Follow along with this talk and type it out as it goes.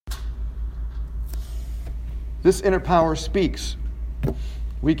This inner power speaks.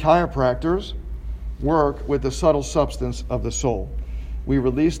 We chiropractors work with the subtle substance of the soul. We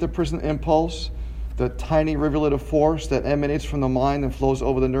release the prison impulse, the tiny rivulet of force that emanates from the mind and flows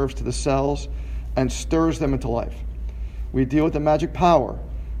over the nerves to the cells and stirs them into life. We deal with the magic power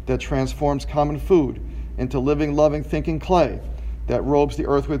that transforms common food into living, loving, thinking clay that robes the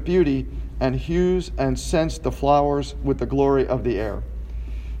earth with beauty and hues and scents the flowers with the glory of the air.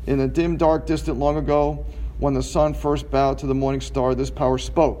 In the dim, dark, distant long ago, when the sun first bowed to the morning star, this power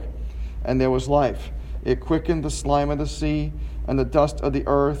spoke, and there was life. It quickened the slime of the sea and the dust of the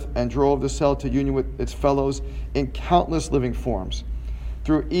earth and drove the cell to union with its fellows in countless living forms.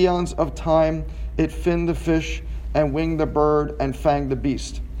 Through eons of time, it finned the fish and winged the bird and fanged the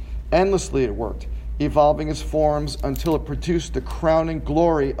beast. Endlessly it worked, evolving its forms until it produced the crowning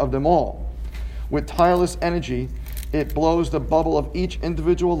glory of them all. With tireless energy, it blows the bubble of each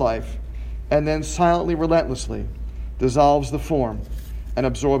individual life and then silently, relentlessly dissolves the form and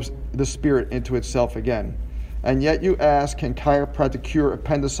absorbs the spirit into itself again. And yet you ask, can chiropractic cure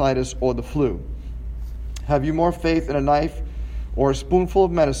appendicitis or the flu? Have you more faith in a knife or a spoonful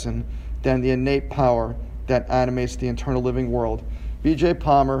of medicine than the innate power that animates the internal living world? B.J.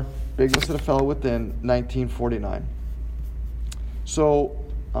 Palmer, Bigness of the Fellow Within, 1949. So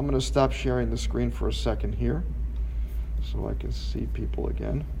I'm going to stop sharing the screen for a second here so I can see people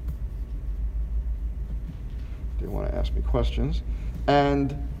again. They want to ask me questions.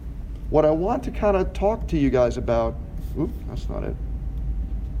 And what I want to kind of talk to you guys about, that's not it.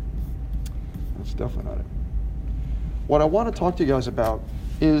 That's definitely not it. What I want to talk to you guys about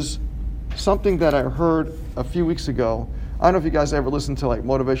is something that I heard a few weeks ago. I don't know if you guys ever listen to like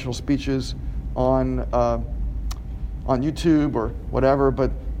motivational speeches on YouTube or whatever, but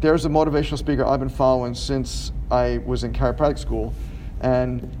there's a motivational speaker I've been following since I was in chiropractic school,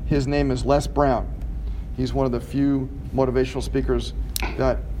 and his name is Les Brown. He's one of the few motivational speakers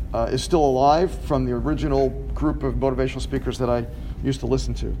that is still alive from the original group of motivational speakers that I used to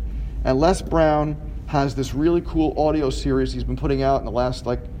listen to. And Les Brown has this really cool audio series he's been putting out in the last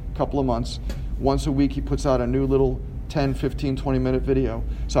couple of months. Once a week he puts out a new little 10, 15, 20-minute video.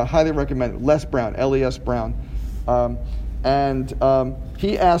 So I highly recommend it. Les Brown, L-E-S Brown.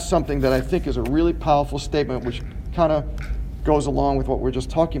 He asked something that I think is a really powerful statement, which kind of goes along with what we're just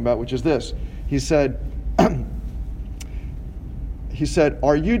talking about, which is this. He said,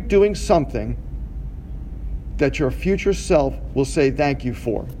 are you doing something that your future self will say thank you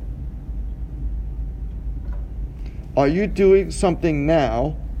for? Are you doing something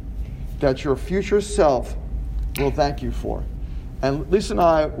now that your future self will thank you for? And Lisa and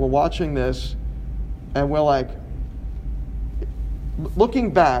I were watching this, and we're like,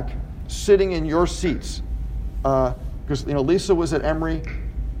 looking back, sitting in your seats, because Lisa was at Emory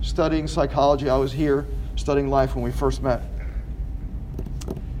studying psychology. I was here studying life when we first met.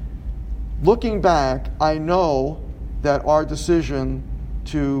 Looking back, I know that our decision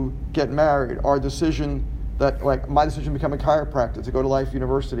to get married, our decision that, my decision to become a chiropractor, to go to Life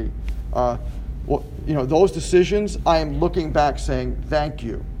University, those decisions, I am looking back saying thank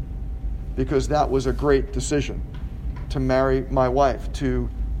you, because that was a great decision. To marry my wife, to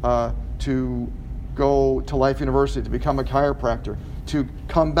go to Life University, to become a chiropractor, to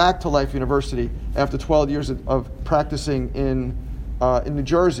come back to Life University after 12 years of practicing in New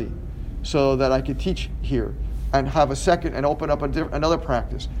Jersey, so that I could teach here and have a second and open up another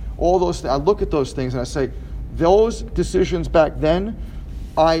practice. All those I look at those things and I say, those decisions back then,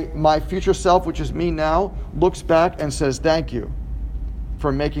 my future self, which is me now, looks back and says thank you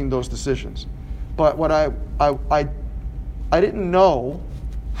for making those decisions. But what I didn't know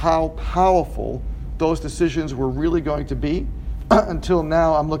how powerful those decisions were really going to be until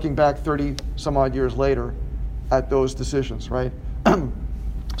now. I'm looking back 30 some odd years later at those decisions, right?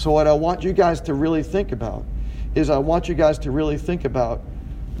 So what I want you guys to really think about is what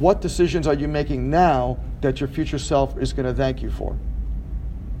decisions are you making now that your future self is going to thank you for,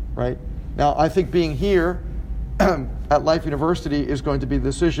 right? Now, I think being here at Life University is going to be the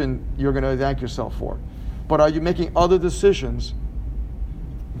decision you're going to thank yourself for. But are you making other decisions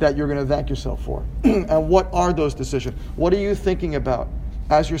that you're going to thank yourself for? And what are those decisions? What are you thinking about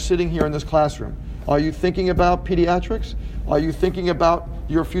as you're sitting here in this classroom? Are you thinking about pediatrics? Are you thinking about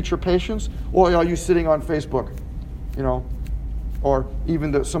your future patients? Or are you sitting on Facebook? Or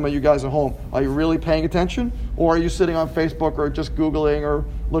even some of you guys at home, are you really paying attention? Or are you sitting on Facebook or just Googling or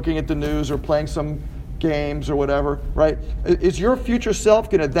looking at the news or playing some games or whatever, right? Is your future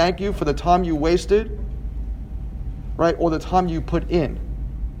self going to thank you for the time you wasted, right? Or the time you put in?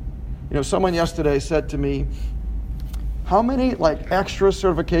 Someone yesterday said to me, how many like extra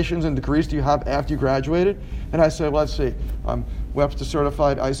certifications and degrees do you have after you graduated? And I said, well, let's see, I'm Webster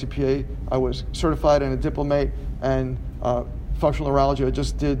certified, ICPA, I was certified and a diplomate, and functional neurology, I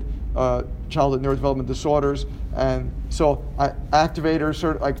just did childhood neurodevelopment disorders, and so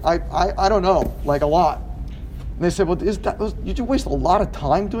activator, like I don't know, like a lot. And they said, well, you waste a lot of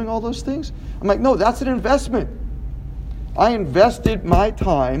time doing all those things? I'm like, no, that's an investment. I invested my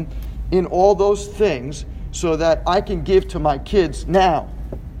time in all those things so that I can give to my kids now.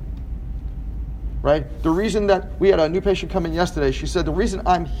 Right? The reason that we had a new patient come in yesterday, she said, the reason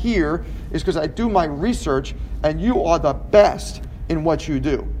I'm here is because I do my research and you are the best in what you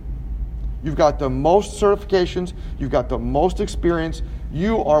do. You've got the most certifications, you've got the most experience,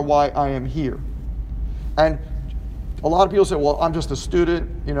 you are why I am here. And a lot of people say, well, I'm just a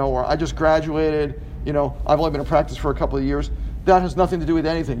student, or I just graduated, I've only been in practice for a couple of years. That has nothing to do with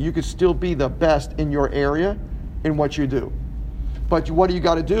anything. You could still be the best in your area in what you do. But what you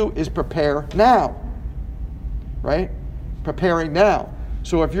got to do is prepare now, right? Preparing now.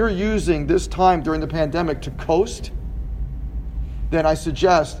 So if you're using this time during the pandemic to coast, then I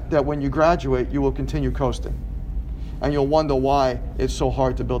suggest that when you graduate, you will continue coasting. And you'll wonder why it's so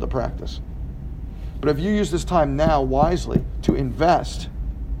hard to build a practice. But if you use this time now wisely to invest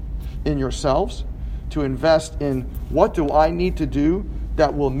in yourselves, to invest in what do I need to do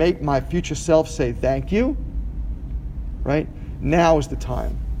that will make my future self say thank you, right? Now is the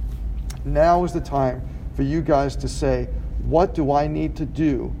time. Now is the time for you guys to say, what do I need to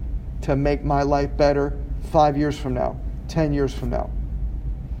do to make my life better 5 years from now, 10 years from now?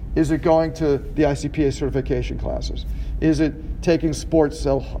 Is it going to the ICPA certification classes? Is it taking sports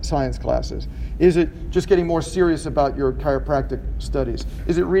science classes? Is it just getting more serious about your chiropractic studies?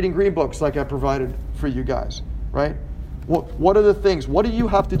 Is it reading green books like I provided for you guys, right? What are the things? What do you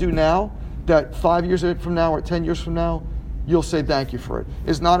have to do now that 5 years from now or 10 years from now, you'll say thank you for it?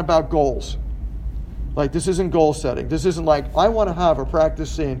 It's not about goals. Like, this isn't goal setting. This isn't like, I want to have a practice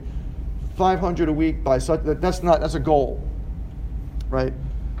seeing 500 a week by such, that's a goal, right?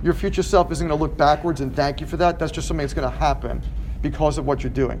 Your future self isn't going to look backwards and thank you for that. That's just something that's going to happen because of what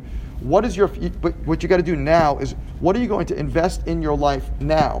you're doing. What you got to do now is, what are you going to invest in your life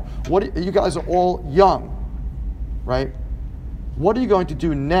now? You guys are all young, right? What are you going to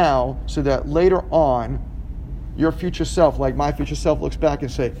do now so that later on, your future self, like my future self, looks back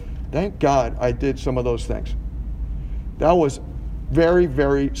and say, thank God I did some of those things. That was very,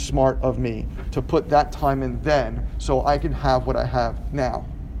 very smart of me to put that time in then so I can have what I have now.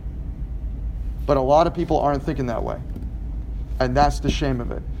 But a lot of people aren't thinking that way. And that's the shame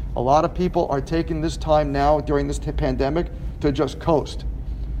of it. A lot of people are taking this time now during this pandemic to just coast.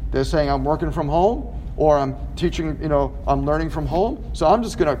 They're saying, I'm working from home, or I'm teaching, I'm learning from home, so I'm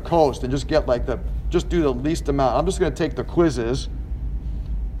just going to coast and just get just do the least amount. I'm just going to take the quizzes,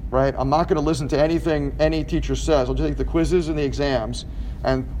 right? I'm not going to listen to anything any teacher says. I'll just take the quizzes and the exams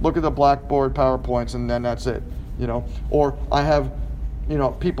and look at the Blackboard PowerPoints, and then that's it, Or I have,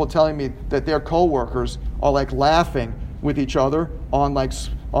 people telling me that their coworkers are like laughing with each other on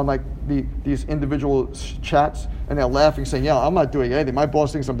these individual chats, and they're laughing, saying, yeah, I'm not doing anything. My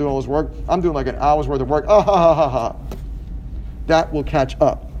boss thinks I'm doing all this work. I'm doing like an hour's worth of work. Ah, ha, ha, ha, ha. That will catch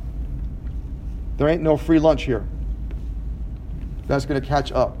up. There ain't no free lunch here. That's going to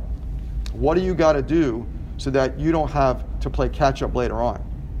catch up. What do you got to do so that you don't have to play catch up later on,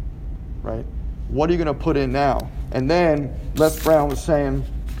 right? What are you going to put in now? And then Les Brown was saying,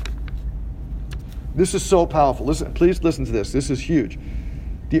 this is so powerful. Please listen to this. This is huge.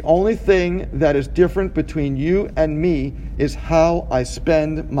 The only thing that is different between you and me is how I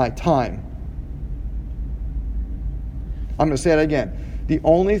spend my time. I'm going to say it again. The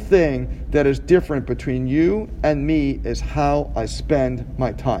only thing that is different between you and me is how I spend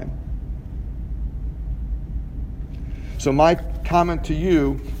my time. So my comment to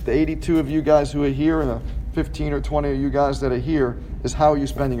you, the 82 of you guys who are here and the 15 or 20 of you guys that are here, is how are you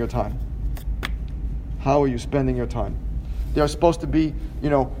spending your time? How are you spending your time? They're supposed to be,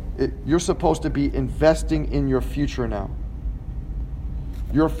 you're supposed to be investing in your future now.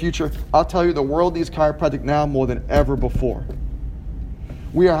 Your future, I'll tell you, the world needs chiropractic now more than ever before.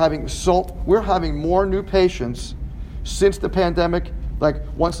 We're having more new patients since the pandemic. Like,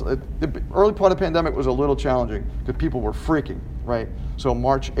 once the early part of the pandemic was a little challenging because people were freaking, right? So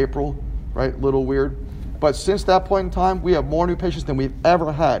March, April, right? Little weird. But since that point in time, we have more new patients than we've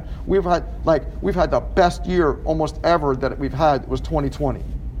ever had. We've had the best year almost ever that we've had was 2020,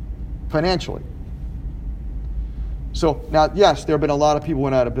 financially. So now, yes, there have been a lot of people who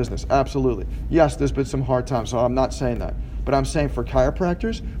went out of business, absolutely. Yes, there's been some hard times, so I'm not saying that. But I'm saying for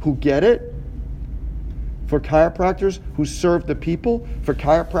chiropractors who get it, for chiropractors who serve the people, for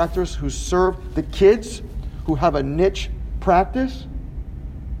chiropractors who serve the kids, who have a niche practice.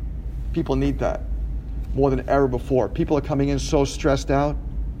 People need that more than ever before. People are coming in so stressed out.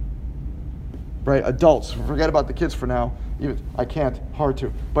 Right? Adults, forget about the kids for now. I can't, hard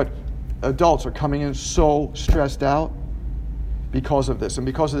to. But adults are coming in so stressed out because of this. And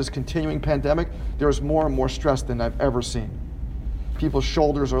because of this continuing pandemic, there's more and more stress than I've ever seen. People's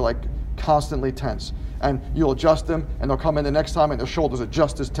shoulders are like constantly tense. And you'll adjust them, and they'll come in the next time, and their shoulders are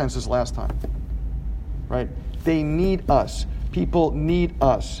just as tense as last time. Right? They need us. People need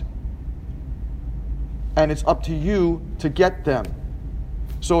us. And it's up to you to get them.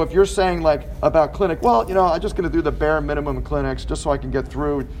 So if you're saying like about clinic, well, I'm just going to do the bare minimum in clinics just so I can get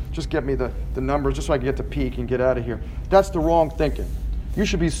through, just get me the numbers, just so I can get to peak and get out of here. That's the wrong thinking. You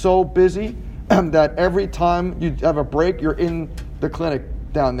should be so busy that every time you have a break, you're in the clinic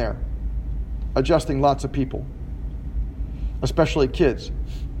down there, adjusting lots of people, especially kids.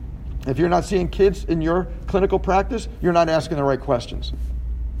 If you're not seeing kids in your clinical practice, you're not asking the right questions.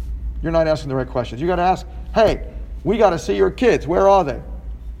 You're not asking the right questions. You got to ask, hey, we got to see your kids. Where are they?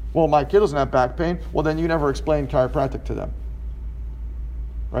 Well, my kid doesn't have back pain. Well, then you never explained chiropractic to them.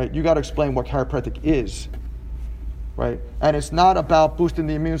 Right? You got to explain what chiropractic is. Right? And it's not about boosting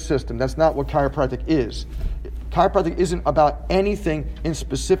the immune system. That's not what chiropractic is. Chiropractic isn't about anything in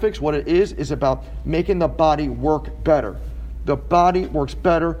specifics. What it is about making the body work better. The body works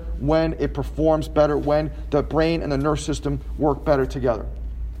better when it performs better, when the brain and the nerve system work better together.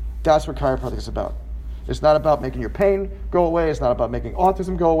 That's what chiropractic is about. It's not about making your pain go away. It's not about making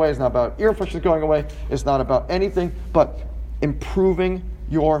autism go away. It's not about ear infections going away. It's not about anything but improving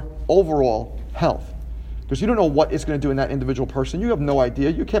your overall health. Because you don't know what it's going to do in that individual person. You have no idea.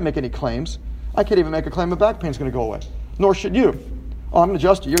 You can't make any claims. I can't even make a claim that back pain is going to go away. Nor should you. Oh, I'm going to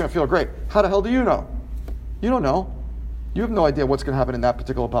adjust you. You're going to feel great. How the hell do you know? You don't know. You have no idea what's going to happen in that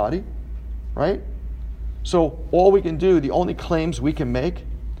particular body. Right? So all we can do, the only claims we can make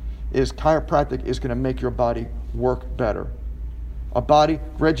is chiropractic is going to make your body work better. A body,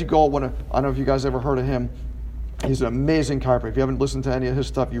 Reggie Gold, I don't know if you guys ever heard of him. He's an amazing chiropractor. If you haven't listened to any of his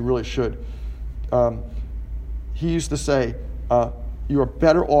stuff, you really should. He used to say, you are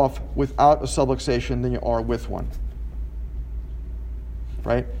better off without a subluxation than you are with one.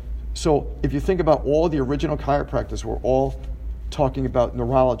 Right? So if you think about all the original chiropractors, we're all talking about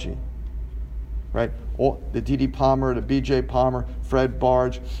neurology. Right? All, the D.D. Palmer, the B.J. Palmer, Fred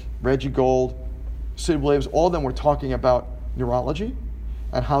Barge, Reggie Gold, Sid Williams, all of them were talking about neurology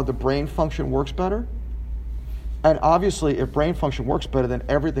and how the brain function works better. And obviously, if brain function works better, then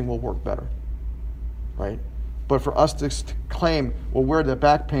everything will work better, right? But for us to claim, well, we're the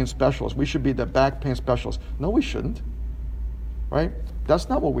back pain specialists, we should be the back pain specialists. No, we shouldn't, right? That's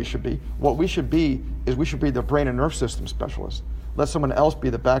not what we should be. What we should be is we should be the brain and nerve system specialist. Let someone else be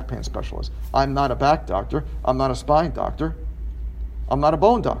the back pain specialist. I'm not a back doctor. I'm not a spine doctor. I'm not a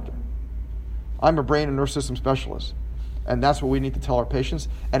bone doctor. I'm a brain and nerve system specialist. And that's what we need to tell our patients.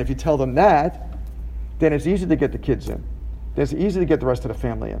 And if you tell them that, then it's easy to get the kids in. Then it's easy to get the rest of the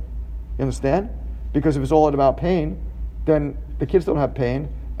family in. You understand? Because if it's all about pain, then the kids don't have pain,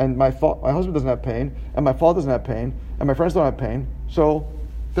 and my husband doesn't have pain, and my father doesn't have pain, and my friends don't have pain, so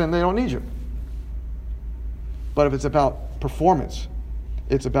then they don't need you. But if it's about performance,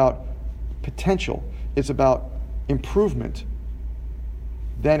 it's about potential, it's about improvement,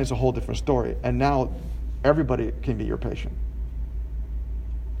 then it's a whole different story. And now everybody can be your patient.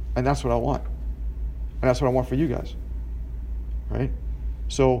 And that's what I want. And that's what I want for you guys. Right?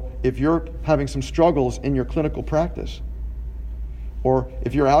 So if you're having some struggles in your clinical practice, or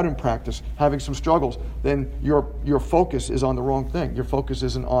if you're out in practice having some struggles, then your focus is on the wrong thing. Your focus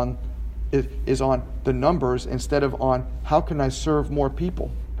is on the numbers instead of on how can I serve more people.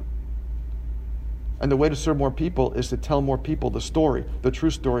 And the way to serve more people is to tell more people the story, the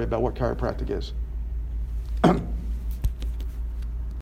true story about what chiropractic is.